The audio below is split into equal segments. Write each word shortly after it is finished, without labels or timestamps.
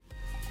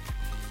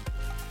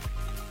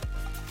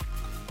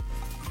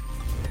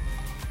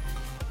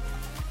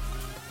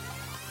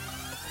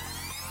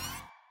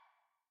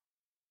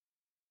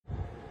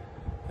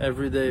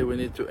Every day we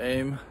need to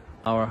aim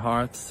our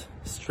hearts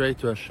straight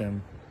to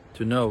Hashem,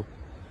 to know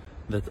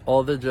that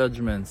all the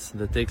judgments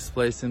that takes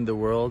place in the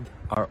world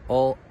are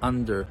all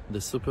under the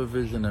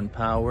supervision and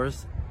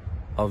powers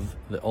of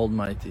the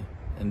Almighty.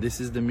 And this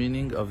is the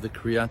meaning of the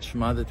Kriyat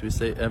Shema that we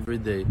say every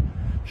day.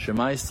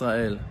 Shema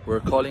Israel.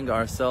 We're calling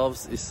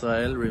ourselves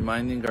Israel,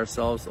 reminding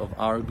ourselves of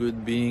our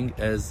good being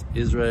as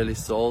Israeli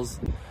souls.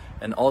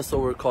 And also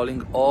we're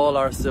calling all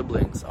our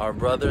siblings, our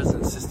brothers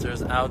and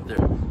sisters out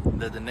there,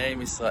 that the name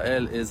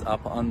Israel is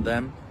upon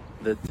them,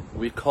 that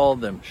we call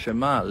them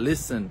Shema,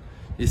 listen,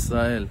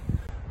 Israel.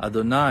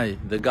 Adonai,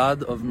 the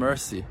God of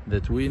mercy,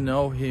 that we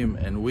know Him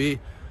and we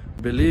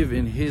believe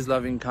in His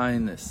loving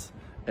kindness.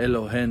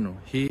 Elohenu,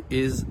 He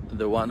is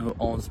the one who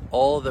owns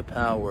all the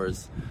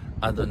powers.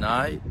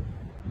 Adonai,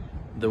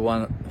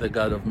 the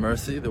God of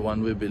mercy, the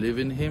one we believe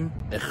in Him.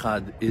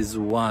 Echad is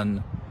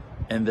one,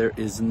 and there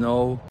is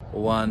no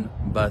one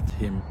but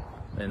Him.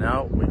 And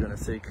now we're going to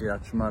say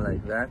Kriyat Shema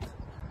like that.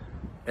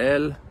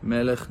 El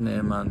Melech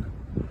Ne'eman,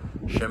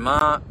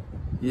 Shema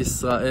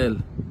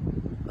Yisrael,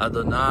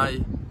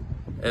 Adonai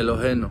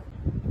Elohenu,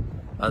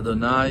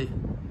 Adonai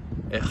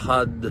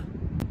Echad.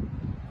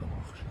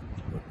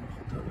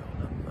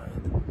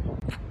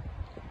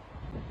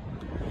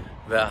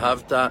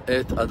 ואהבת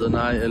את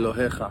אדוני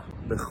אלוהיך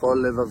בכל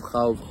לבבך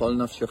ובכל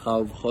נפשך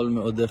ובכל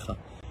מאודיך.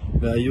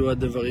 והיו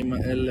הדברים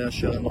האלה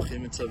אשר אנוכי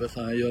מצווך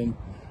היום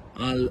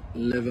על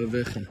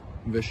לבביך,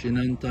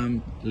 ושיננתם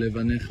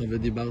לבניך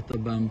ודיברת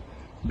בם,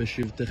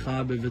 בשבתך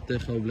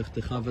בביתך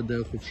ובלכתך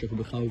בדרך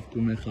ובשוכבך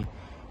ובקומך,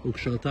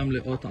 וקשרתם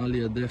לאות על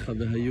ידיך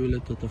והיו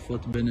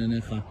לטוטפות בין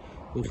עיניך,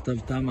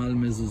 וכתבתם על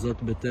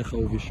מזוזות ביתך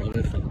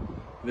ובשעריך.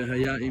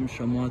 והיה אם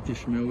שמוע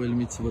תשמעו אל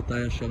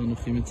מצוותי אשר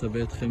אנוכי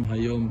מצווה אתכם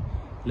היום,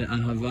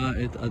 לאהבה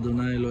את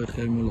אדוני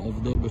אלוהיכם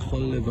ולעובדו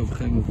בכל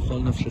לבבכם ובכל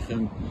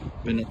נפשכם,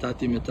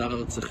 ונתתי מטר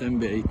ארצכם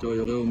בעיתו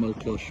יורה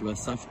ומלקוש,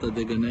 ואספת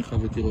דגניך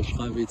ותירושך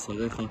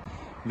ויצריך,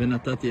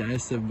 ונתתי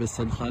עשב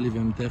בשדך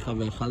לבהמתך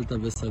ואכלת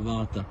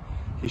ושבעת.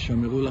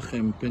 הישמרו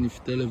לכם פן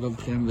יפתה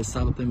לבבכם,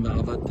 וסרתם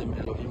ועבדתם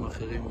אלוהים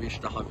אחרים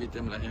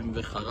והשתחוויתם להם,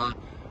 וחרה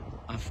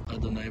אף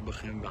אדוני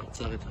בכם,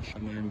 ועצר את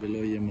השמיים ולא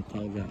יהיה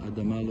מטר,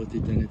 והאדמה לא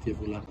תיתן את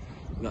יבולה,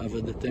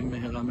 ועבדתם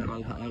מהרה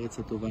מעל הארץ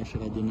הטובה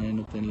אשר אדוני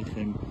נותן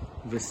לכם,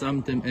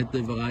 ושמתם את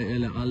דברי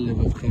אלה על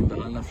לבבכם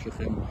ועל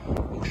נפשכם,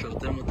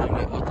 וקשרתם אותם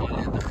לאות על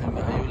ידיכם,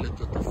 והיו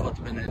לטוטפות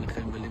בין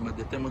עיניכם,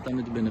 ולימדתם אותם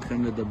את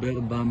בניכם לדבר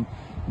בם,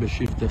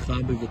 בשבתך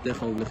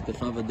בביתך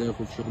ובלכתך בדרך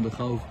ובשוכבך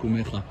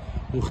ובקומך,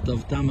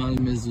 וכתבתם על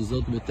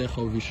מזוזות ביתך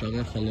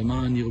ובשעריך,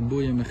 למען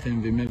ירבו ימיכם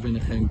וימי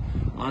בניכם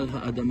על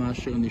האדמה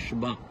אשר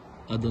נשבע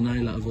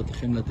אדוני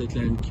לאבותיכם לתת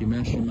להם כימי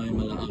השמיים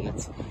על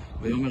הארץ.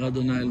 ויאמר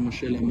אדוני אל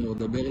משה לאמור,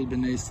 דבר אל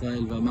בני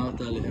ישראל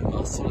ואמרת עליהם,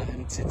 ועשו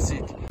להם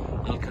ציצית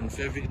על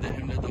כנפי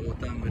בגדיהם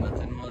לדורותם,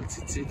 ונתנו על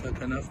ציצית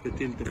הכנף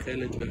בטיל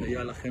תכלת,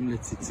 והיה לכם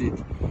לציצית.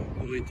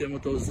 וראיתם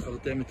אותו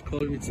וזכרתם את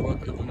כל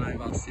מצוות אדוני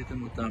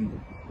ועשיתם אותם,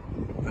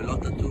 ולא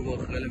תטובו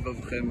אחרי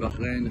לבבכם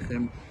ואחרי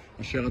עיניכם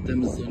אשר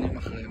אתם זונים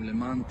אחריהם,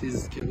 למען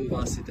תזכרו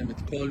ועשיתם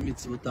את כל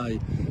מצוותיי,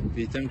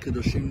 והייתם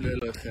קדושים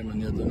לאלוהיכם.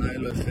 אני אדוני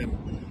אלוהיכם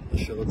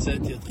אשר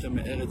הוצאתי אתכם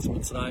מארץ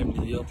מצרים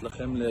להיות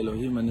לכם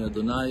לאלוהים. אני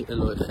אדוני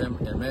אלוהיכם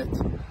אמת.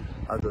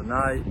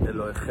 אדוני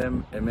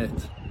אלוהיכם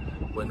אמת.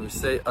 When we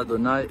say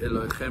Adonai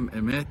Elohechem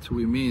Emet,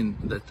 we mean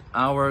that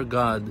our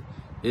God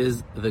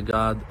is the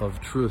God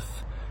of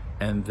truth,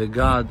 and the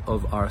God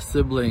of our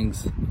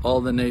siblings,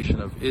 all the nation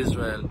of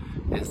Israel,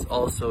 is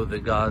also the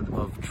God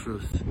of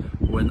truth.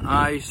 When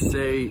I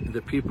say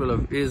the people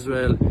of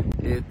Israel,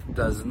 it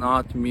does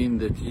not mean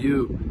that you,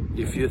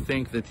 if you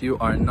think that you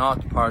are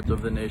not part of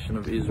the nation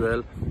of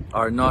Israel,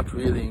 are not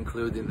really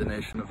included in the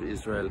nation of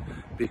Israel,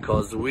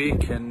 because we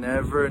can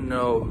never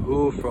know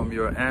who from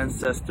your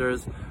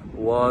ancestors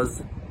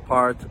was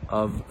part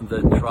of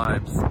the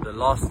tribes, the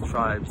lost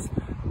tribes.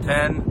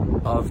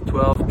 10 of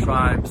 12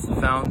 tribes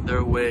found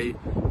their way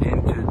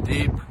into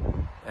deep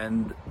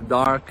and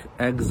dark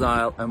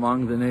exile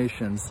among the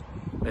nations.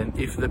 And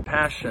if the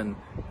passion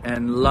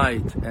and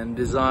light and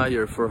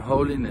desire for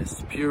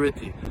holiness,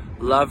 purity,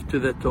 love to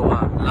the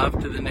Torah, love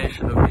to the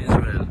nation of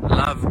Israel,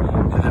 love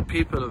to the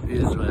people of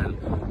Israel,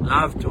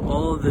 love to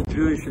all the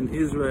Jewish and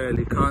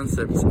Israeli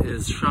concepts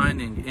is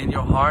shining in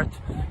your heart,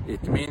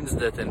 it means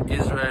that an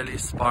Israeli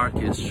spark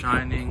is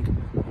shining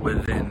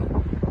within.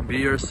 Be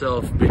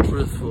yourself, be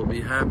truthful,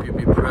 be happy,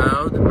 be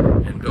proud,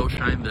 and go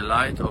shine the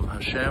light of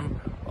Hashem,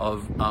 of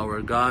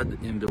our God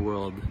in the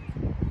world.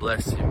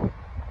 Bless you.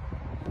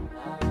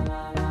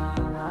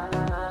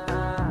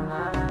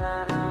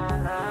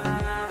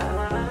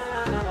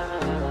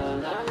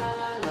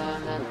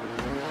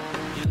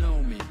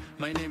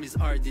 My name is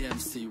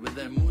RDMC with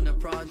the Emunah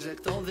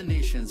Project, all the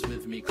nations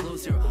with me.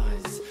 Close your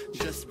eyes,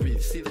 just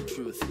breathe, see the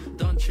truth.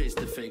 Don't chase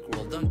the fake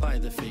world, don't buy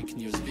the fake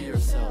news. Be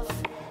yourself,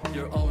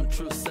 your own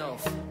true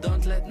self.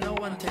 Don't let no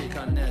one take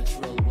our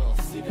natural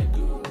wealth. See the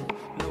good,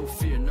 no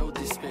fear, no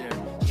despair.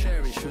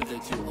 Cherish who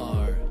that you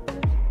are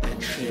and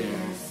share.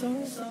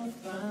 Source of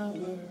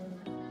power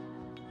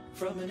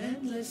from an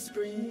endless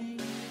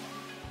spring.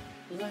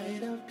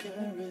 Light of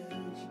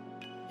courage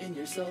in your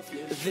yourself,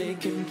 yeah. They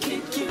can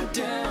kick you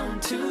down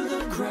to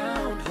the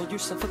ground. Hold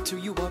yourself up till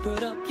you are,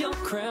 put up your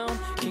crown.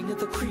 King of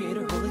the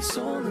creator, holy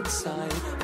soul inside.